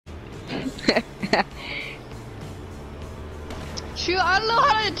Shoot, I don't know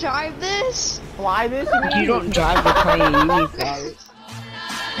how to drive this. Fly this? You don't drive the plane, you need to.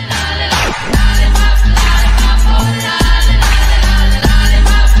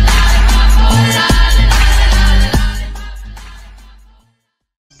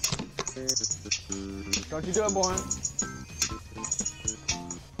 Don't you do it, boy.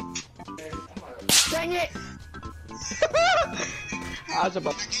 Dang it! I was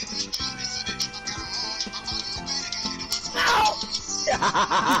about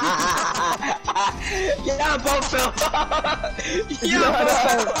Yeah, both fell. Yeah,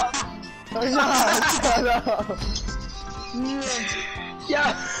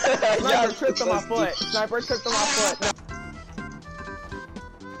 yeah. Sniper tripped on my foot. Sniper tripped on my foot. No.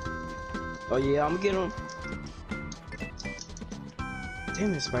 Oh yeah, I'm gonna get him.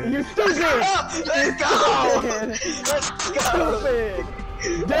 Damn it, Spider. You're stupid! Let's go! Let's go! Stupid!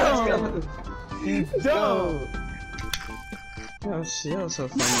 Dumb! Dumb! Oh shit, that was so I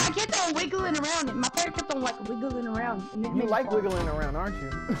funny. kept on wiggling around and my parrot kept on like wiggling around. And it You made like me fall. wiggling around, aren't you?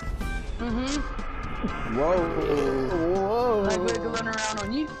 Mm-hmm. Whoa. Whoa! Like wiggling around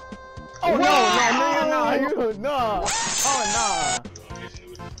on you. Oh no! No! Oh no!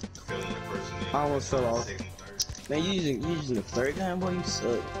 I almost fell off. Man, you using the third gun, boy, you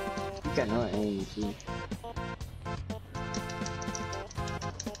suck. You got no aim, too.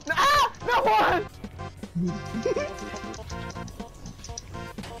 Ah! No one!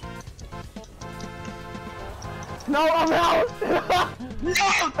 No, I'm out! No,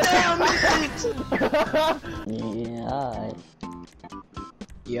 damn it! Yeah, alright.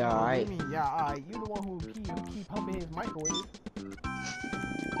 Yeah, alright. Yeah, alright. You the one who keep humping his microwave.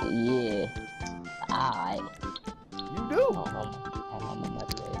 Yeah. Alright. You do. I'm on my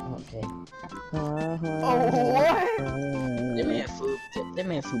microwave. Okay. Oh, what? That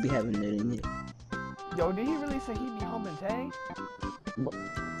man food be having that in it. Yo, did he really say he be humping Tay?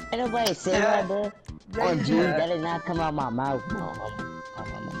 Ain't nobody say that, bro. Yeah, Oh, you gee, did. that did not come out my mouth. No,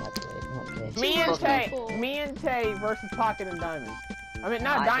 I'm on my microwave. Okay. Me and Tay versus Pocket and Diamond. I mean,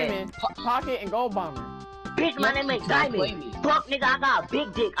 not Diamond, Pocket and Gold Bomber. Bitch, my name is Diamond. Fuck, nigga, I got a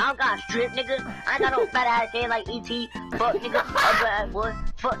big dick. I don't got a strip, nigga. I ain't got no fat ass head like E.T. Fuck, nigga, ugly ass boy.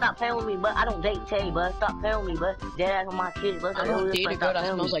 Fuck, stop playing with me, but I don't date Tay, but stop playing with me, but dead ass on my kids, but I don't date a girl that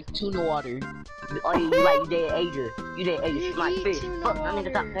smells like tuna water. Oh, you like you date Asia. You date Asia, she's like fish. Fuck, that nigga,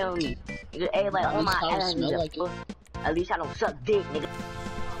 stop playing with me. Nigga, A like on my ass, nigga. At least I don't suck dick, nigga.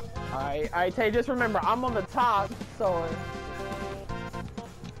 Alright, Tay, just remember, I'm on the top, so...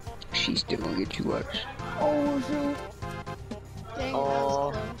 She's still gonna get you worse. Oh, shoot. Dang, that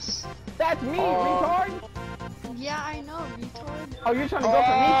was close. That's me, retard! Yeah, I know, retard. Oh, you're trying to go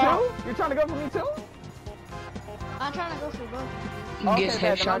for me, too? You're trying to go for me, too? I'm trying to go for both. Okay, Gets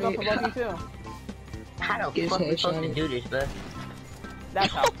then I'll go headshot for both you, too. How the fuck we supposed to do this, bro?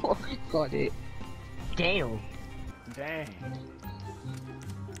 That's how. Got it. Damn. Dang.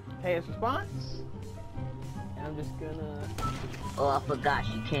 Hey, it's response. And I'm just gonna... Oh, I forgot,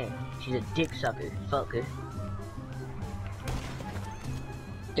 she can't. She's a dick sucker. Fuck her.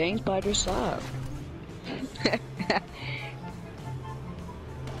 Dang, Spider, stop.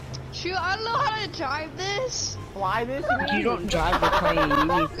 Shoot, I don't know how to drive this. Fly this? You don't drive the plane, you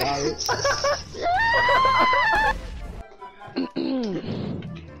need to.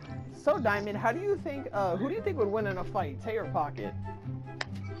 So, Diamond, how do you think, who do you think would win in a fight, Tay or Pocket?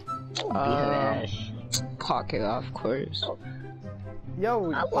 Beat her ass. Pocket, of course.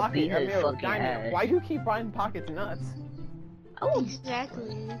 Yo, I will Pocket, beat her fucking Diamond, ass. why you keep riding Pocket's nuts?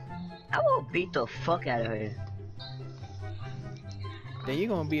 Exactly. I will beat the fuck out of her. Then you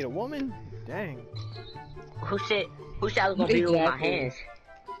gonna beat a woman? Dang. Who said I was gonna beat her with my Exactly. hands?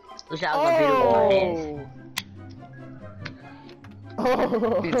 Who said I was gonna beat her with my hands?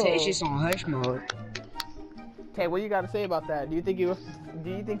 Oh. It's just on hush mode. Tay, what you gotta say about that? Do you think you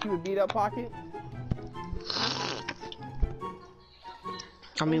would beat up Pocket?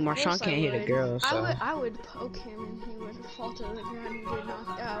 I mean, Marshawn can't hit a girl, so. I would poke him and he would fall to the ground and get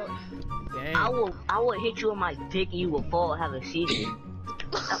knocked out. Dang. I will hit you with my dick and you will fall and have a seizure.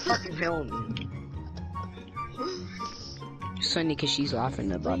 Stop fucking filming me. It's funny because she's laughing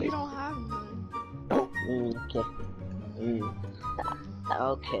But about you it. don't have none. Okay.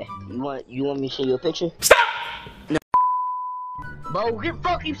 Okay. You want me to show you a picture? No. Bro, who the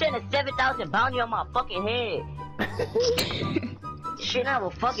fuck you saying a 7,000 bounty on my fucking head? Shit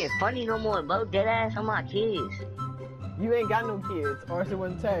not fucking funny no more, bro. Dead ass on my kids. You ain't got no kids, or is it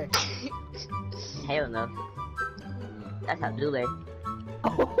one Tay? Hell no. That's how Dule.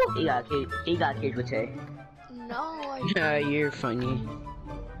 He got kids with Tay. No, I Yeah, you're funny.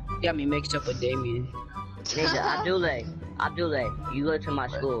 Got me mixed up with Damien. Nigga, Abdullah, you go to my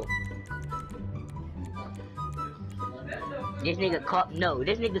school. This nigga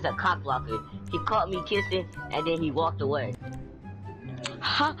this nigga's a cock blocker. He caught me kissing and then he walked away.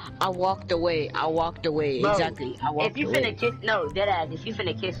 Ha! I walked away. Bro, exactly. I walked away. If you finna kiss, no, deadass, if you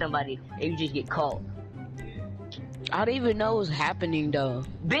finna kiss somebody and you just get caught. I didn't even know it was happening though.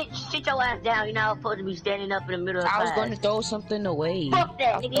 Bitch, sit your ass down. You're not supposed to be standing up in the middle of class. I was gonna throw something away. Fuck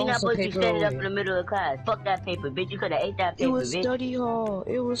that, nigga. You're not supposed to be standing up in the middle of class. Fuck that paper, bitch. You coulda ate that paper, It was bitch. study hall.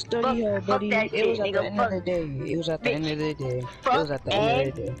 It was study hall, buddy. That It was shit, at the nigga. end of the day. It was at the end of the day. It was at the end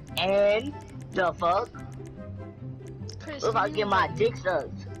of the day. And the fuck? Chris, If I get my dick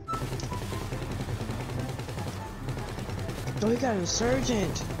sucked. Oh, he got an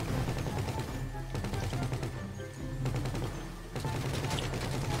insurgent.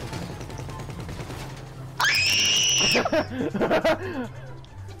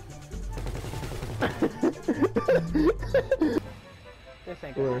 This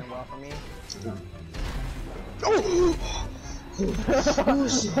ain't gonna end well for me. Oh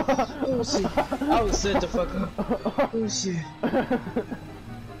shit! Oh shit! I was set the fuck up. Oh shit!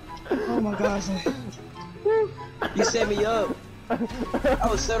 Oh my gosh! You set me up. I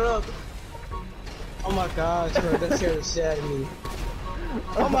was set up. Oh my gosh, bro, that scared the shit out of me.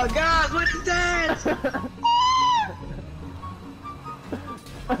 Oh my gosh, what is that?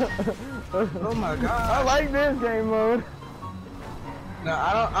 Oh my god! I like this game mode. No,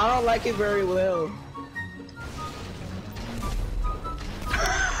 I don't like it very well.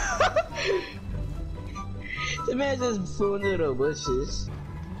 The man just flew into the bushes.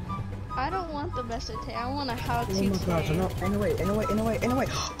 I don't want the best of Tay. I want a how to. Oh my gosh! No, anyway.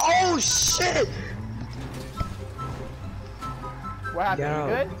 Oh shit! What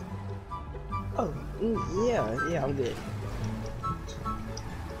happened? Yo. You good? Oh, yeah, I'm good.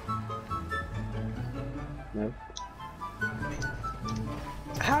 No.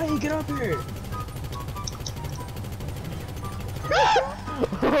 How did he get up here?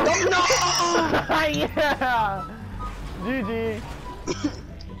 No! Yeah! GG!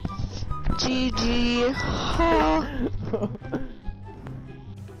 GG.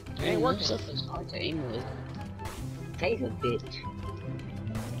 Ain't working. Stuff is hard to aim with. Take a bitch.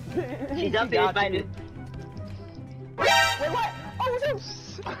 She's up here fighting. Wait, what? Oh,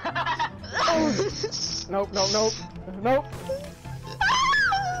 no! Nope.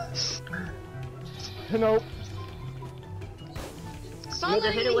 Nope. Son,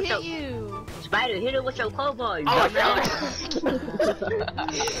 Nigga, hit it with hit your- you. Spider, hit it with your cowboy. Oh,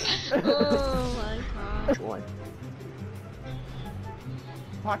 Oh my god. One.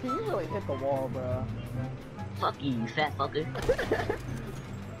 Pocky, you really hit the wall, bro. Fuck you, you fat fucker.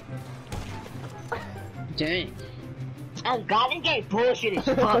 Dang. Oh god, this game bullshit as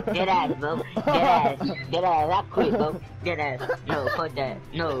fuck. Dead ass, bro. Dead ass. I quit, bro. Dead ass. No, fuck that.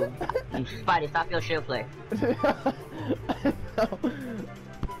 No. Spider, stop your shit play.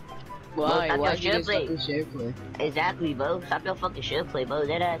 Why? Bro, Why'd you stop your get stuck in share play? Exactly, bro. Stop your fucking shit play, bro.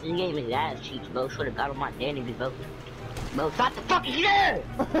 Dead ass. This game is ass cheeks, bro. Should've got on my dandies, bro. Bro, stop the fucking shit!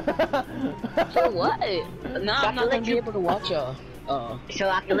 So what? Nah, I'm not gonna be you- able to watch y'all. So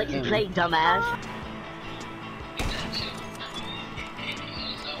I can let you play, dumbass.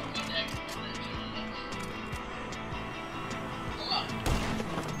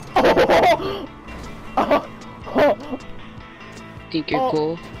 Think you're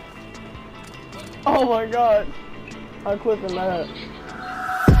cool? Oh my god. I'm clipping that.